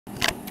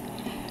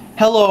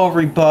Hello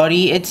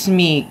everybody, it's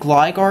me,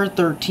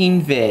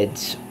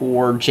 Gligar13vids,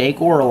 or Jake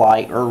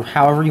Orlite, or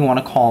however you want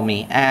to call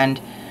me, and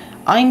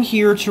I'm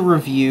here to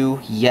review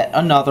yet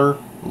another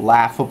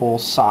laughable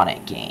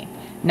Sonic game.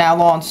 Now,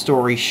 long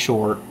story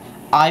short,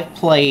 I've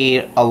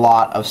played a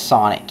lot of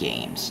Sonic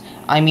games.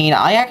 I mean,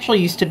 I actually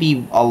used to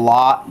be a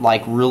lot,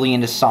 really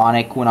into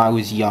Sonic when I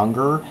was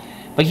younger.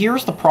 But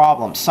here's the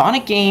problem,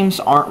 Sonic games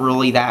aren't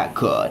really that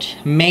good.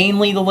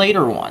 Mainly the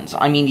later ones.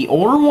 I mean, the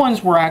older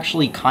ones were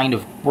actually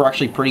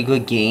pretty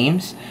good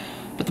games.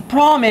 But the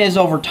problem is,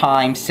 over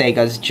time,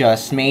 Sega's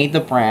just made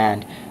the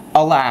brand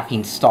a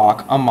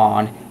laughingstock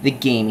among the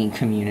gaming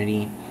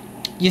community.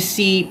 You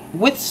see,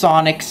 with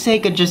Sonic,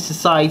 Sega just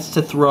decides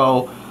to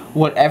throw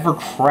whatever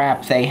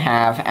crap they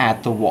have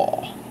at the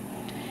wall.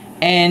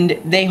 And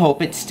they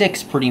hope it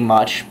sticks pretty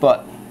much,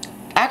 but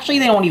actually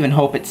they don't even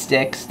hope it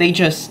sticks, they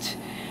just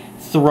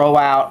throw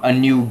out a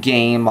new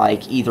game,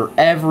 like either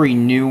every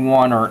new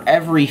one or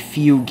every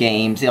few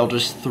games, they'll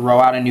just throw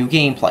out a new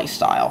gameplay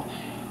style.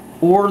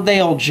 Or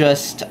they'll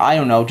just, I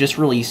don't know, just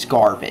release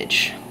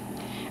garbage.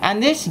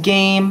 And this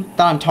game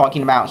that I'm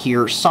talking about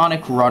here,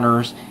 Sonic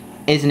Runners,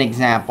 is an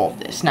example of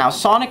this. Now,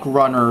 Sonic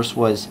Runners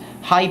was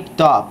hyped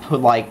up,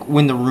 like,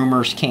 when the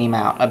rumors came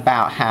out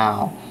about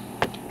how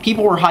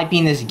people were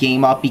hyping this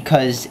game up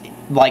because,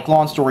 like,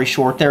 long story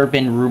short, there have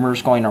been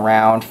rumors going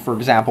around. For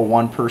example,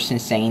 one person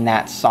saying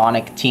that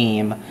Sonic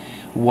Team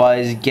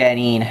was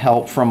getting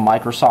help from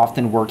Microsoft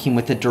and working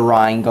with the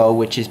Durango,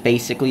 which is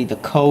basically the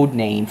code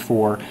name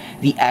for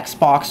the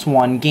Xbox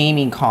One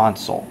gaming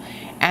console.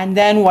 And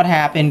then what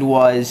happened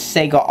was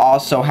Sega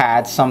also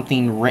had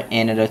something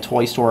written at a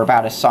toy store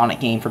about a Sonic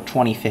game for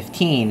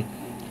 2015.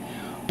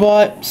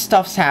 But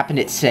stuff's happened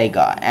at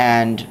Sega,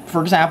 and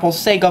for example,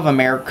 Sega of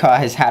America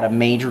has had a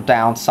major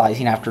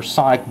downsizing after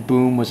Sonic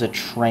Boom was a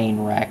train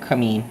wreck. I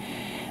mean,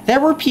 there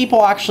were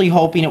people actually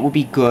hoping it would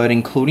be good,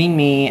 including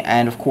me,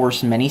 and of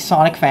course many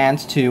Sonic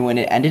fans too, and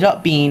it ended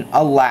up being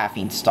a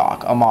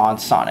laughingstock among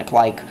Sonic,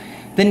 like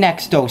the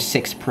next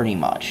 06 pretty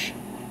much.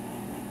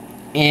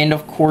 And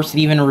of course it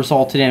even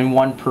resulted in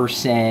one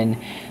person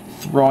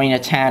throwing a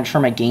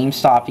tantrum at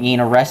GameStop and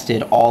getting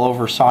arrested all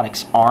over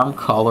Sonic's arm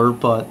color,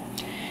 but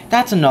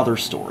that's another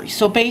story.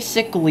 So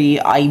basically,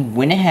 I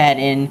went ahead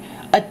and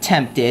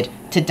attempted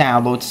to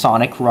download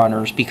Sonic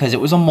Runners because it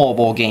was a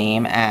mobile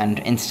game, and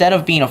instead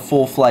of being a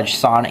full-fledged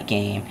Sonic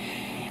game,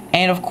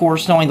 and of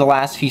course knowing the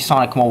last few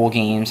Sonic mobile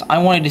games, I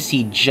wanted to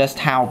see just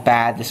how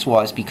bad this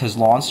was because,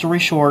 long story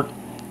short,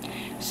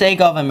 Sega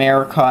of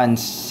America and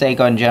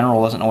Sega in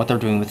general doesn't know what they're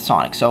doing with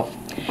Sonic. So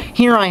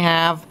here I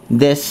have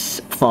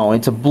this phone.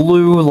 It's a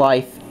Blue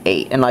Life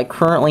 8, and I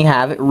currently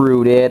have it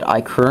rooted.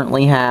 I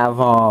currently have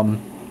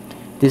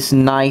this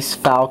nice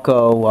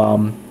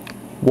Falco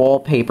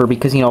wallpaper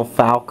because, you know,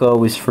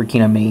 Falco is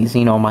freaking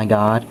amazing, oh my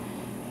god.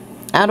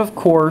 And of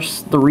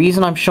course, the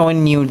reason I'm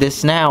showing you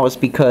this now is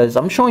because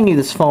I'm showing you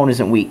this phone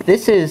isn't weak.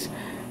 This is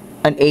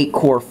an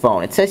 8-core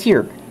phone. It says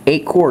here,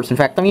 8 cores. In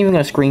fact, I'm even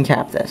going to screen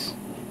cap this.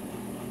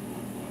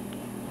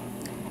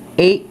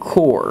 8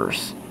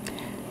 cores.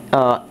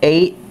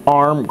 8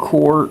 ARM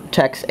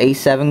Cortex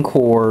A7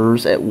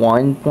 cores at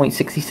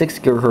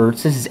 1.66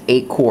 gigahertz. This is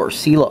 8 cores.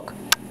 See, look.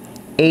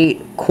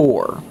 8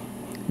 core.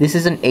 This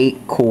is an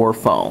 8 core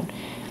phone.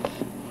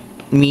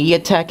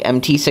 MediaTek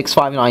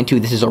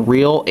MT6592. This is a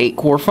real 8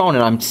 core phone,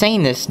 and I'm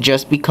saying this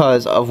just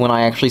because of when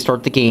I actually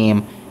start the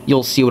game,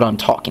 you'll see what I'm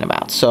talking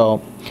about.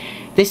 So,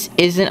 this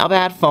isn't a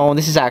bad phone.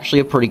 This is actually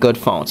a pretty good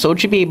phone. So,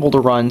 it should be able to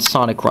run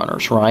Sonic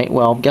Runners, right?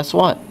 Well, guess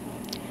what?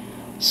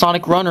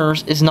 Sonic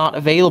Runners is not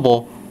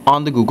available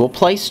on the Google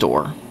Play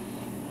Store.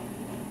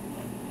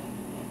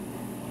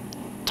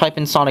 Type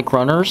in Sonic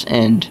Runners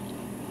and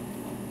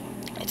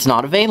it's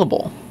not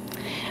available,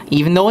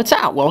 even though it's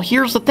out. Well,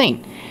 here's the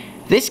thing.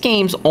 This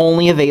game's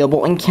only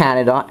available in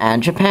Canada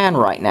and Japan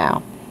right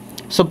now.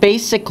 So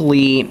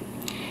basically,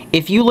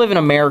 if you live in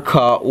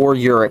America or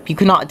Europe, you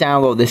cannot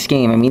download this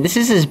game. I mean, this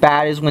is as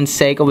bad as when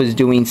Sega was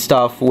doing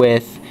stuff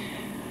with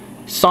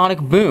Sonic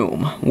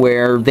Boom,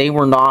 where they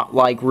were not,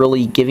 like,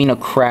 really giving a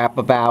crap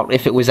about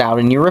if it was out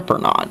in Europe or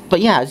not.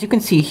 But yeah, as you can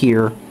see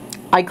here,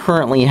 I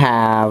currently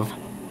have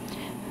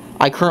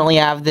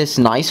this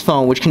nice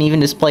phone which can even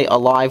display a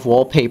live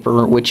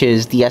wallpaper, which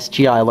is the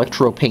SGI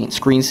Electro Paint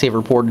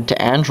screensaver ported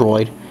to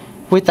Android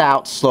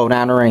without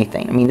slowdown or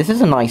anything. I mean, this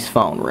is a nice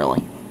phone,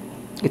 really.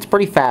 It's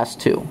pretty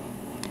fast, too.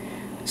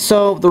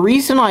 So, the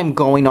reason I'm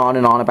going on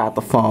and on about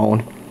the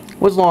phone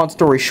was, long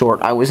story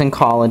short, I was in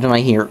college and I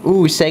hear,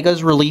 ooh,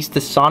 Sega's released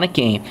this Sonic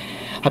game.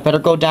 I better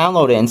go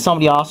download it. And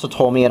somebody also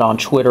told me it on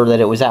Twitter that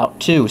it was out,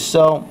 too.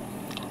 So,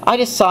 I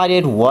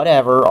decided,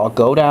 whatever, I'll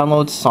go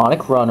download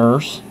Sonic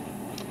Runners.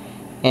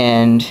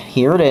 And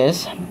here it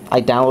is. I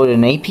downloaded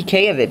an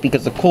APK of it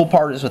because the cool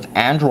part is with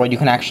Android you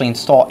can actually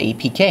install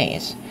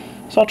APKs.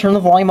 So I'll turn the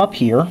volume up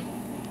here.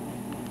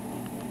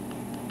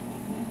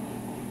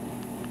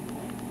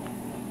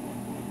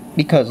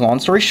 Because, long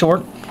story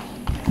short,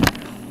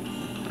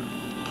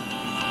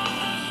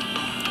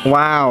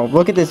 wow,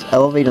 look at this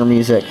elevator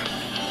music.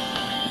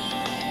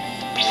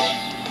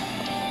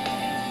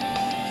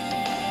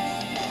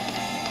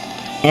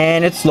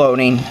 And it's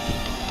loading.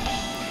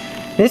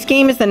 This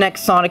game is the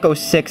next Sonic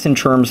 06 in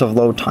terms of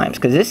load times,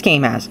 because this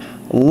game has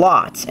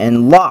lots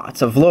and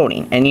lots of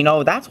loading. And you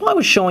know, that's why I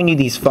was showing you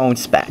these phone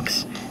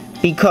specs.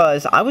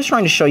 Because I was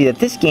trying to show you that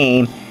this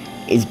game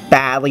is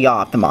badly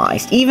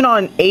optimized. Even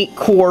on an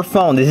 8-core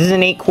phone. This is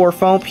an 8-core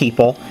phone,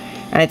 people.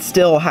 And it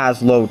still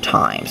has load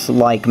times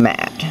like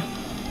mad.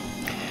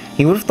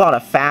 You would have thought a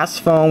fast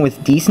phone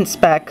with decent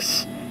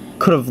specs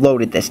could have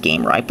loaded this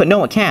game right, but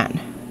no, it can.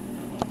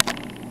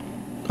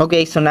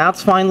 Okay, so now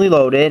it's finally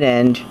loaded,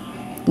 and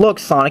look,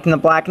 Sonic and the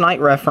Black Knight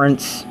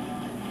reference.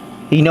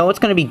 You know it's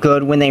going to be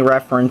good when they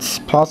reference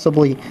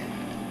possibly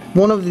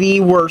one of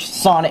the worst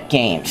Sonic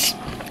games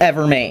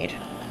ever made.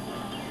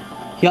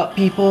 Yup,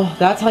 people,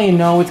 that's how you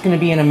know it's going to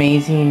be an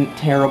amazing,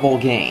 terrible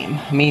game.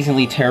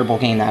 Amazingly terrible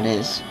game, that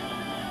is.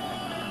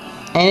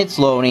 And it's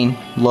loading,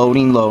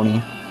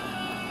 loading.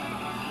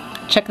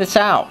 Check this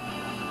out.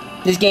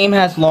 This game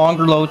has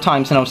longer load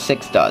times than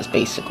 06 does,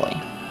 basically.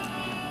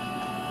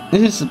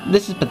 This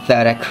is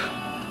pathetic.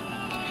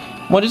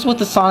 What is with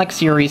the Sonic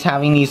series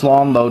having these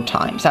long load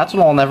times? That's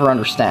what I'll never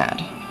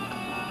understand.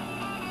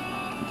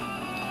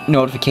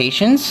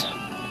 Notifications?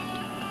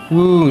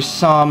 Ooh,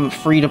 some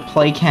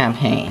free-to-play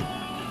campaign.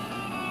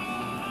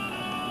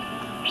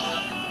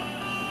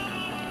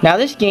 Now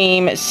this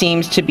game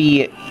seems to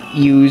be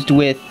used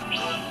with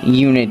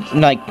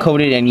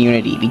coded in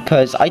Unity,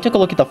 because I took a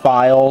look at the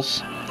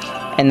files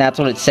and that's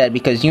what it said,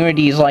 because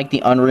Unity is like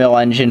the Unreal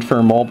Engine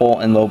for mobile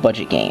and low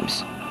budget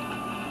games.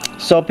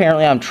 So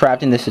apparently I'm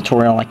trapped in this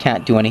tutorial and I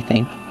can't do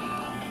anything.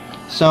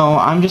 So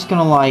I'm just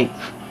gonna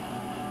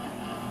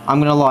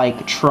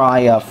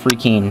try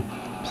freaking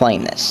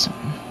playing this.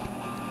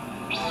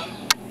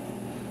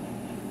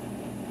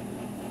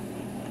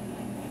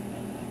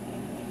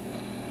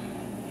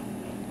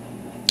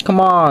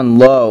 Come on,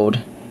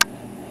 load.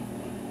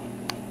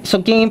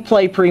 So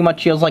gameplay pretty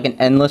much feels like an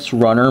endless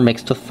runner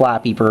mixed with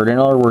Flappy Bird. In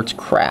other words,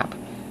 crap.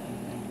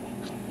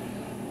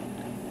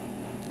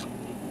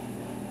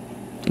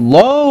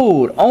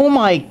 Load! Oh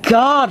my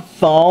god,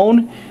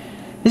 phone!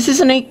 This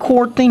is an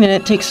 8-core thing and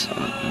it takes...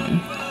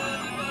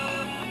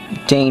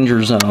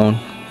 Danger zone.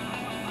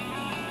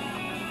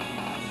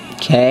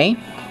 Okay.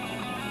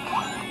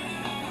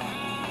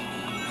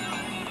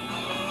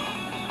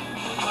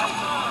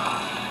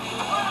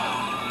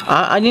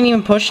 I didn't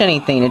even push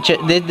anything.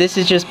 This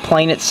is just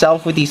playing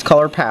itself with these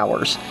color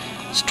powers.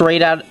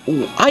 Straight out...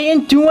 I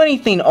didn't do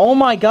anything! Oh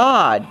my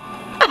god!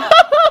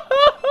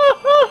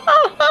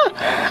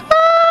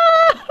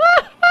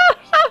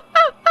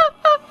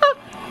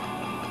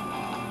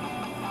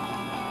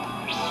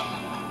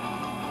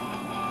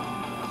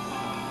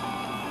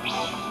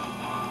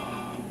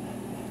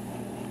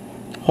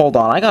 Hold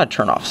on, I gotta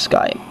turn off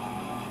Skype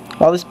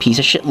while this piece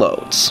of shit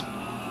loads,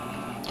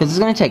 because it's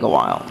gonna take a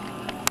while.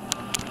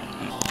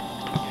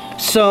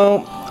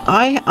 So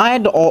I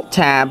had to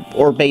Alt-Tab,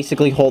 or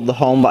basically hold the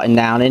home button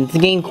down, and the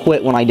game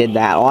quit when I did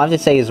that. All I have to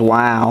say is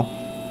wow.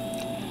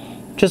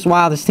 Just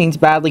wow, this thing's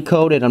badly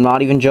coded, I'm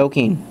not even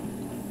joking.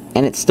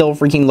 And it's still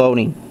freaking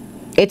loading.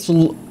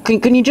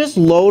 Can you just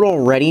load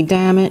already,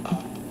 damn it?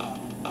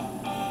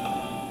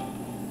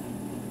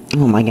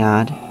 Oh my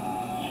god.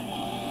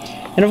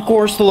 And of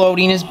course the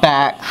loading is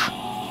back.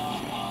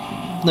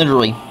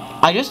 Literally.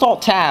 I just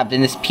Alt-Tabbed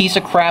and this piece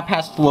of crap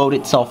has to load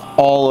itself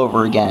all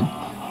over again.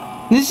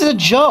 This is a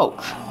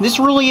joke. This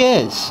really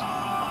is.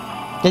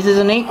 This is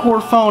an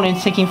 8-core phone and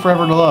it's taking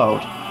forever to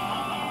load.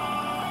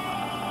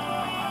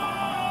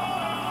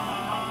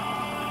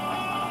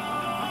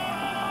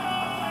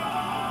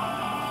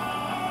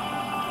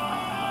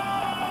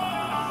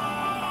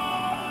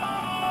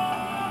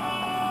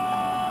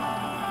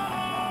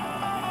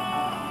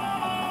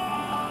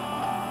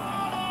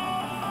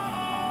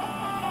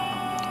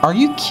 Are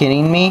you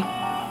kidding me?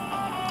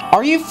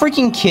 Are you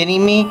freaking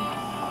kidding me?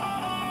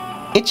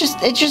 It's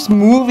just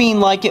moving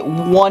like at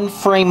 1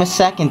 frame a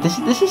second. This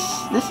is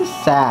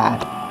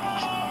sad.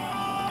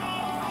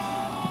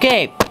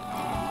 Okay,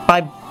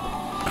 by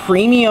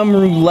premium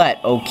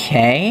roulette.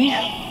 Okay.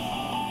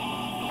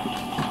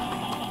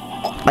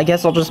 I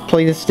guess I'll just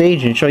play this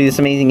stage and show you this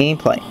amazing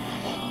gameplay.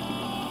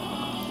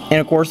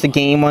 And of course, the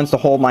game wants to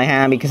hold my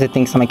hand because it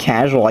thinks I'm a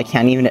casual. I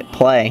can't even hit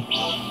play.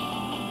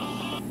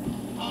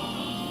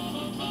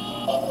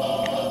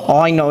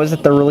 All I know is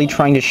that they're really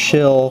trying to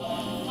shill,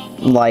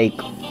 like,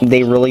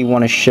 they really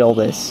want to shill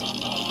this.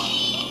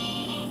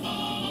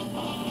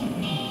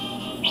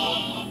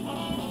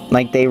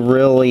 Like, they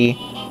really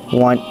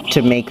want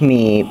to make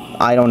me,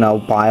 I don't know,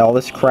 buy all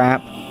this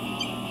crap.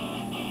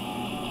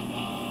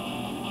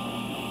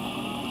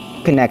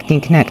 Connecting.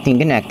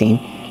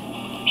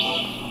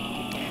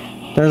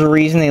 There's a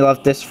reason they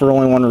left this for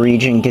only one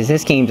region, because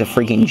this game's a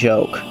freaking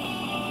joke.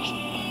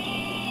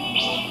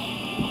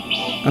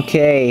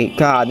 Okay,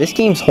 god, this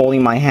game's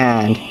holding my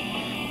hand.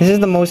 This is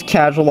the most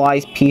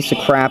casualized piece of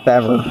crap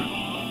ever.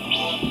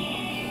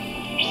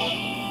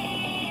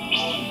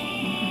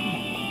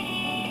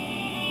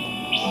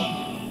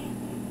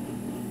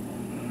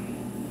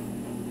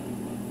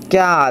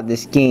 God,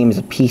 this game is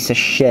a piece of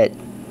shit.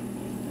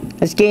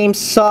 This game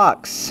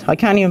sucks. I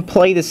can't even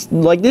play this.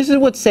 Like, this is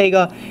what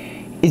Sega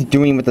is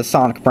doing with the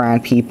Sonic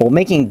brand, people.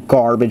 Making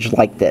garbage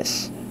like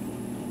this.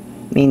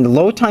 I mean, the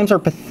load times are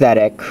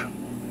pathetic.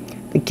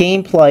 The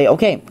gameplay...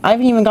 Okay, I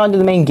haven't even gotten to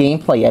the main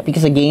gameplay yet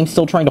because the game's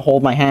still trying to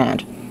hold my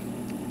hand.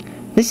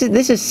 This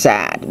is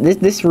sad.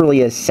 This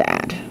really is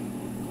sad.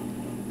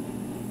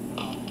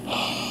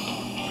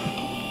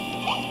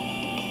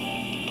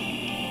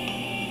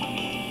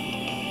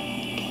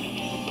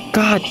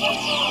 God.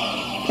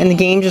 And the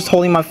game just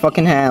holding my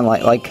fucking hand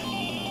like...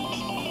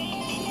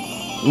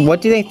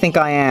 What do they think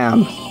I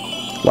am?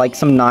 Like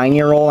some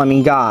 9-year-old? I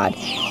mean, God.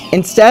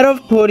 Instead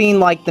of putting,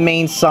 like, the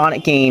main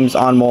Sonic games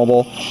on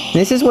mobile,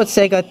 this is what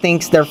Sega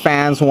thinks their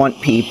fans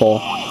want,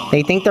 people.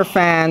 They think their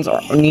fans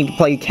need to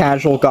play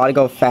casual,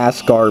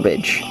 gotta-go-fast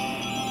garbage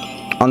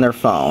on their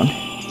phone.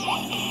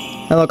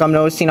 And look, I'm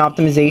noticing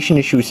optimization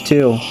issues,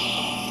 too.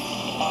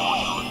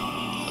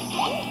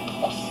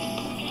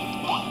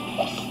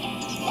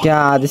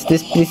 God,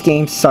 this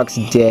game sucks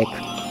dick.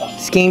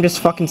 This game just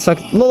fucking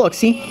sucks. Look,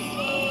 see?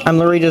 I'm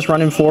literally just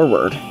running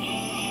forward.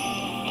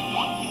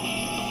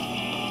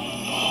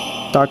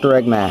 Dr.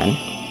 Eggman.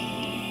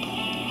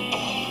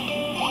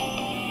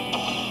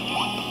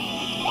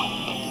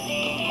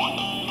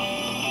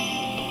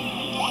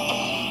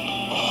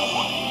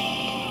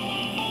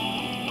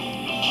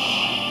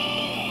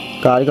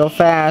 Gotta go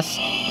fast.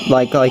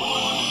 Like,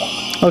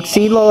 look,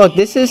 see, look,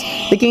 this is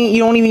the game.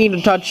 You don't even need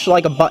to touch,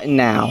 like, a button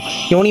now.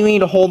 You don't even need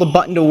to hold a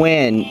button to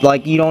win.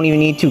 Like, you don't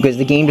even need to, because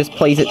the game just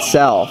plays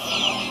itself.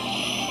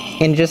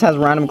 And it just has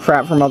random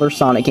crap from other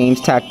Sonic games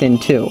tacked in,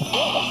 too.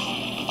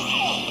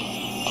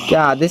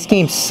 God, this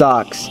game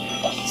sucks.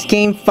 This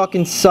game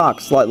fucking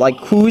sucks. Like,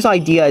 whose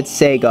idea at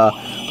Sega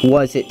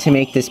was it to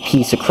make this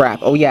piece of crap?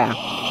 Oh, yeah.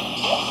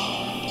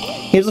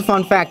 Here's a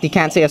fun fact. You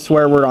can't say a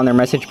swear word on their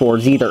message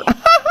boards, either.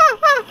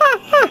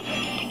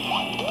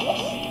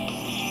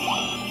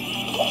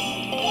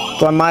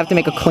 So I might have to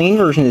make a clean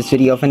version of this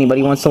video if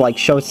anybody wants to, like,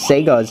 show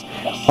Sega's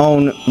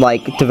own,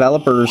 like,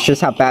 developers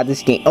just how bad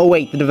this game... Oh,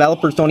 wait, the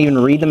developers don't even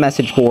read the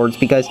message boards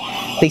because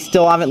they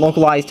still haven't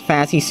localized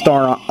Fancy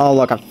Star... Oh,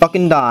 look, I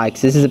fucking died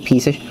because this is a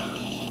piece of...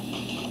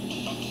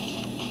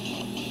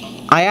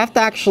 I have to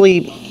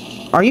actually...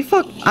 I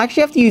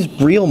actually have to use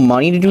real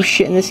money to do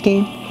shit in this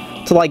game?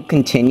 To, like,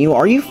 continue?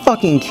 Are you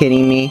fucking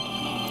kidding me?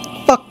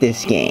 Fuck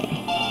this game.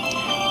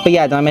 But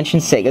yeah, did I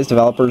mention Sega's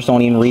developers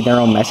don't even read their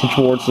own message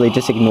boards, so they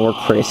just ignore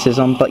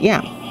criticism? But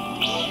yeah,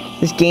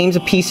 this game's a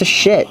piece of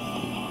shit.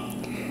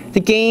 The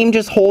game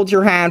just holds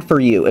your hand for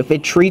you. If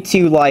it treats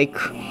you like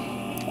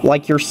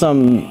you're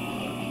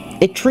some...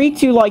 It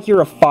treats you like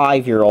you're a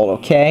 5-year-old,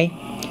 okay?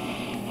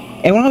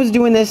 And when I was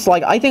doing this,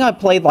 like, I think I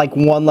played, like,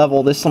 one level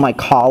of this in my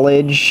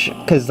college,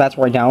 because that's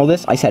where I downloaded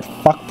this. I said,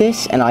 fuck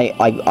this, and I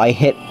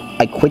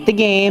quit the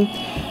game,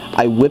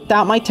 I whipped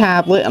out my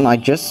tablet, and I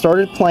just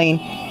started playing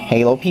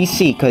Halo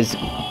PC, because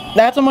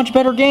that's a much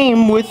better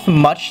game with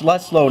much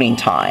less loading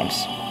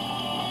times.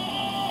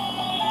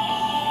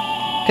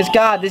 Because,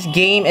 God, this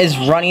game is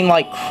running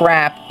like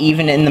crap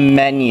even in the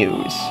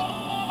menus.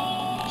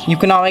 You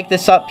cannot make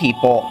this up,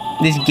 people.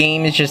 This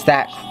game is just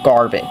that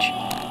garbage.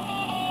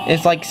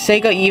 It's like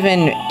Sega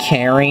even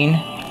caring.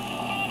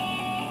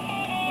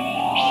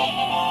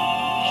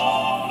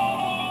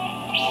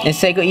 Is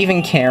Sega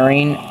even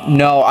caring?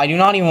 No, I do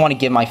not even want to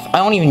give my... I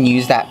don't even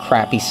use that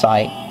crappy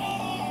site.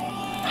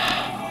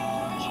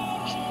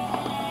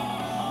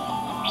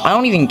 I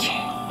don't even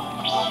care.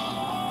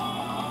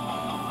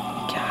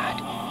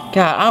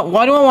 God,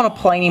 why do I want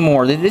to play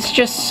anymore? This is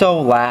just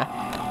so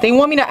They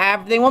want me to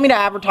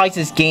advertise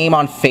this game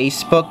on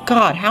Facebook.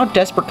 God, how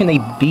desperate can they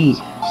be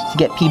to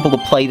get people to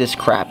play this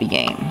crappy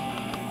game?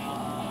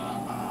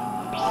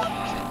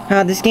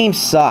 God, this game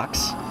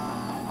sucks.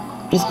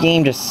 This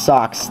game just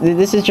sucks.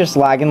 This is just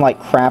lagging like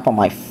crap on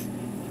my...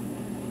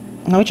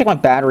 Let me check my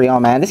battery. Oh,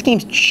 man, this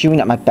game's chewing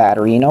at my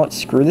battery. You know what?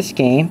 Screw this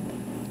game.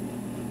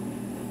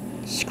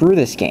 Screw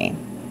this game.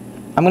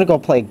 I'm gonna go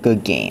play a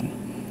good game.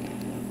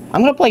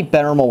 I'm gonna play a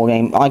better mobile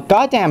game. Like,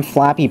 goddamn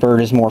Flappy Bird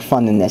is more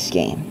fun than this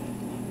game.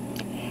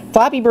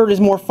 Flappy Bird is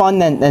more fun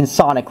than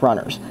Sonic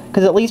Runners.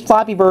 Because at least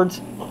Flappy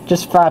Bird's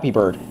just Flappy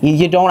Bird.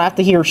 You don't have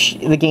to hear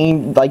the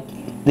game, like,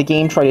 the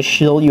game try to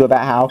shill you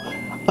about how,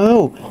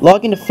 oh,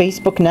 log into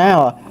Facebook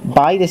now,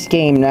 buy this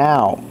game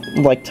now.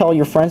 Like, tell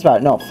your friends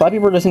about it. No, Flappy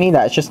Bird doesn't need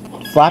that. It's just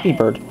Flappy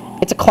Bird.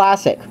 It's a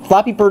classic.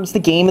 Flappy Bird's the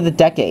game of the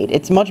decade.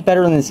 It's much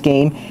better than this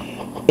game.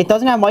 It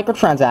doesn't have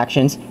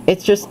microtransactions.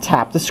 It's just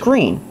tap the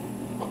screen.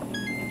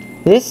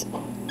 This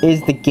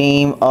is the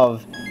game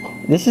of...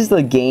 This is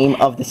the game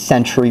of the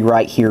century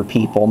right here,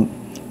 people.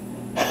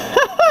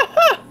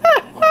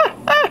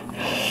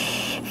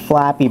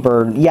 Flappy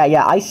Bird.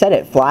 Yeah, I said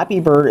it. Flappy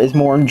Bird is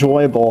more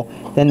enjoyable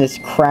than this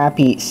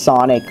crappy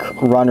Sonic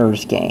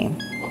Runners game.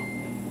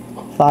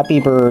 Flappy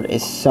Bird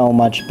is so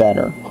much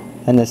better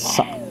than this...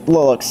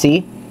 Look,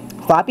 see?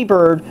 Flappy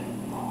Bird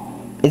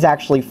is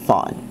actually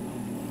fun.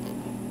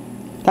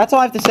 That's all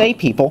I have to say,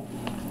 people.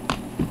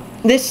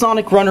 This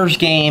Sonic Runners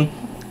game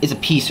is a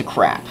piece of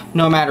crap.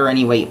 No matter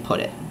any way you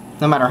put it.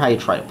 No matter how you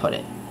try to put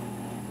it.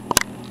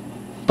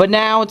 But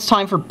now it's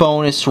time for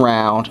bonus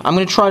round. I'm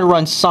going to try to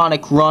run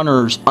Sonic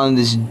Runners on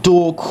this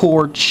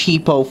dual-core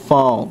cheapo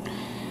phone.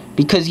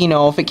 Because, you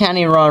know, if it can't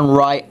even run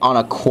right on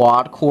a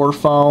quad-core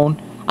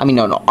phone,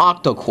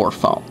 octo-core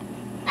phone,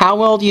 how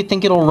well do you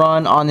think it'll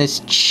run on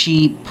this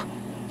cheap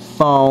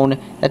phone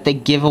that they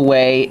give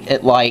away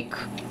at, like,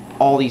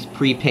 all these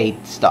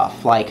prepaid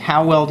stuff? Like,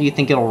 how well do you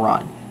think it'll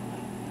run?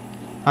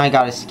 I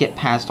gotta skip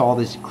past all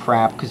this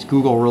crap because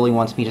Google really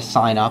wants me to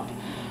sign up.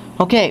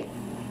 Okay,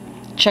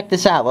 check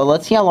this out.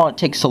 Let's see how long it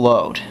takes to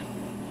load.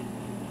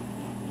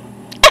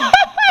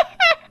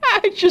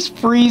 It's just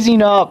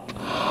freezing up.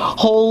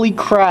 Holy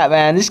crap,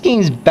 man. This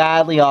game's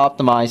badly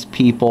optimized,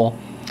 people.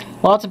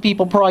 Lots of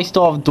people probably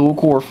still have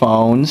dual-core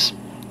phones.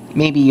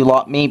 Maybe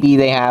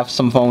they have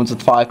some phones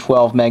with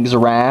 512 megs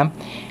of RAM.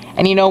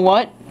 And you know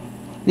what?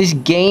 This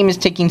game is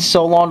taking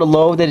so long to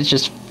load that it's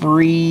just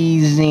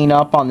freezing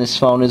up on this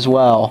phone as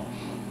well.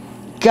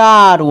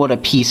 God, what a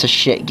piece of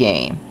shit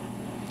game.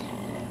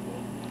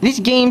 This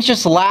game's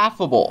just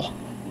laughable.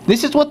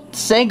 This is what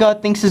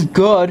Sega thinks is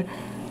good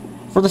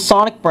for the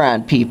Sonic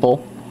brand,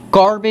 people.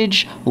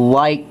 Garbage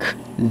like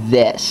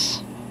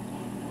this.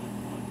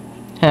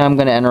 And I'm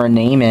gonna enter a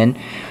name in.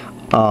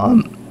 God.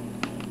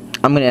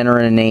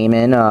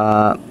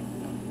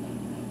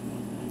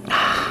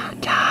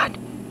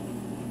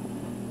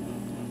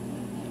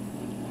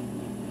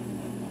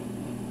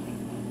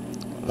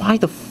 Why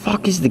the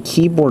fuck is the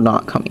keyboard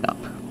not coming up?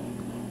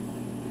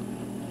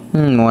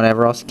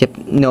 Whatever, I'll skip.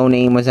 No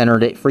name was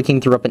entered. It freaking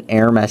threw up an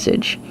error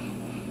message.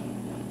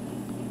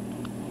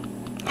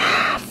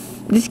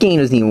 This game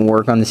doesn't even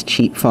work on this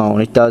cheap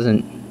phone. It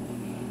doesn't.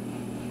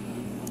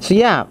 So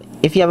yeah,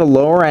 if you have a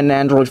lower end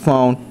Android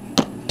phone,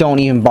 don't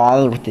even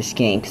bother with this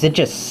game, because it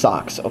just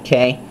sucks,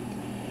 okay?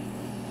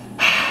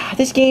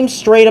 This game's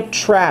straight up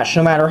trash,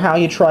 no matter how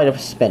you try to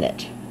spin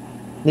it.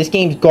 This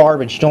game's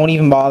garbage. Don't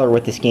even bother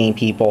with this game,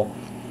 people.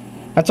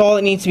 That's all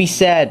that needs to be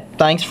said.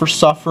 Thanks for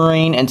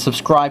suffering, and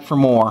subscribe for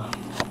more.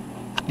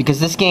 Because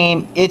this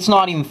game, it's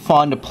not even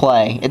fun to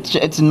play. It's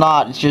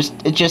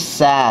just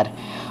sad.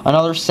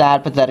 Another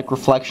sad, pathetic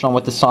reflection on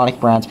what the Sonic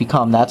brand's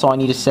become. That's all I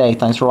need to say.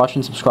 Thanks for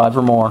watching. Subscribe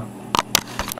for more.